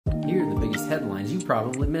headlines you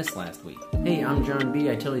probably missed last week. Hey, I'm John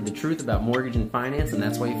B. I tell you the truth about mortgage and finance, and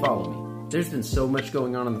that's why you follow me. There's been so much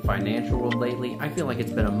going on in the financial world lately, I feel like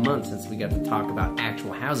it's been a month since we got to talk about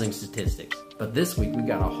actual housing statistics. But this week we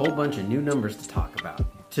got a whole bunch of new numbers to talk about.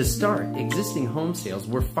 To start, existing home sales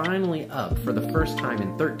were finally up for the first time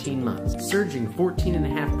in 13 months, surging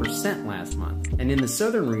 14.5% last month. And in the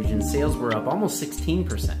southern region, sales were up almost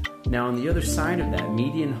 16%. Now on the other side of that,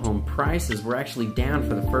 median home prices were actually down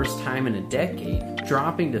for the first time in a decade,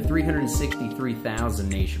 dropping to $363,000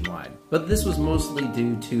 nationwide. But this was mostly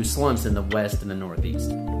due to slumps in the west and the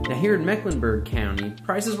northeast. Now here in Mecklenburg County,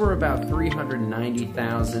 prices were about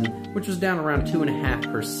 $390,000, which was down around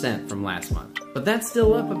 2.5% from last month. But that's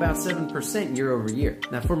still up about 7% year over year.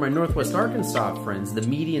 Now for my Northwest Arkansas friends, the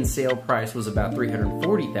median sale price was about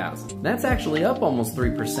 $340,000. That's actually up almost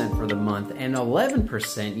 3% for the month and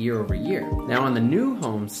 11% year over year. Now on the new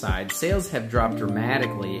home side, sales have dropped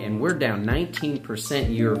dramatically and we're down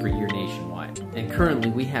 19% year over year nationwide. And currently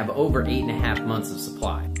we have over 8.5 months of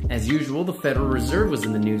supply. As usual, the Federal Reserve was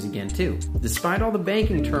in the news again too. Despite all the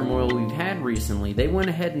banking turmoil we've had recently, they went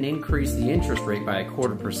ahead and increased the interest rate by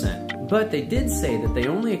 0.25%. But they did say that they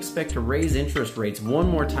only expect to raise interest rates one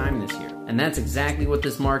more time this year. And that's exactly what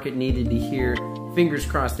this market needed to hear. Fingers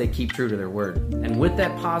crossed they keep true to their word. And with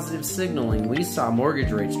that positive signaling, we saw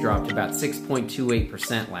mortgage rates drop to about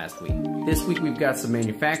 6.28% last week. This week we've got some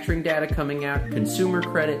manufacturing data coming out, consumer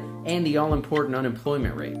credit, and the all-important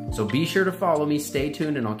unemployment rate. So be sure to follow me, stay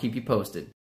tuned, and I'll keep you posted.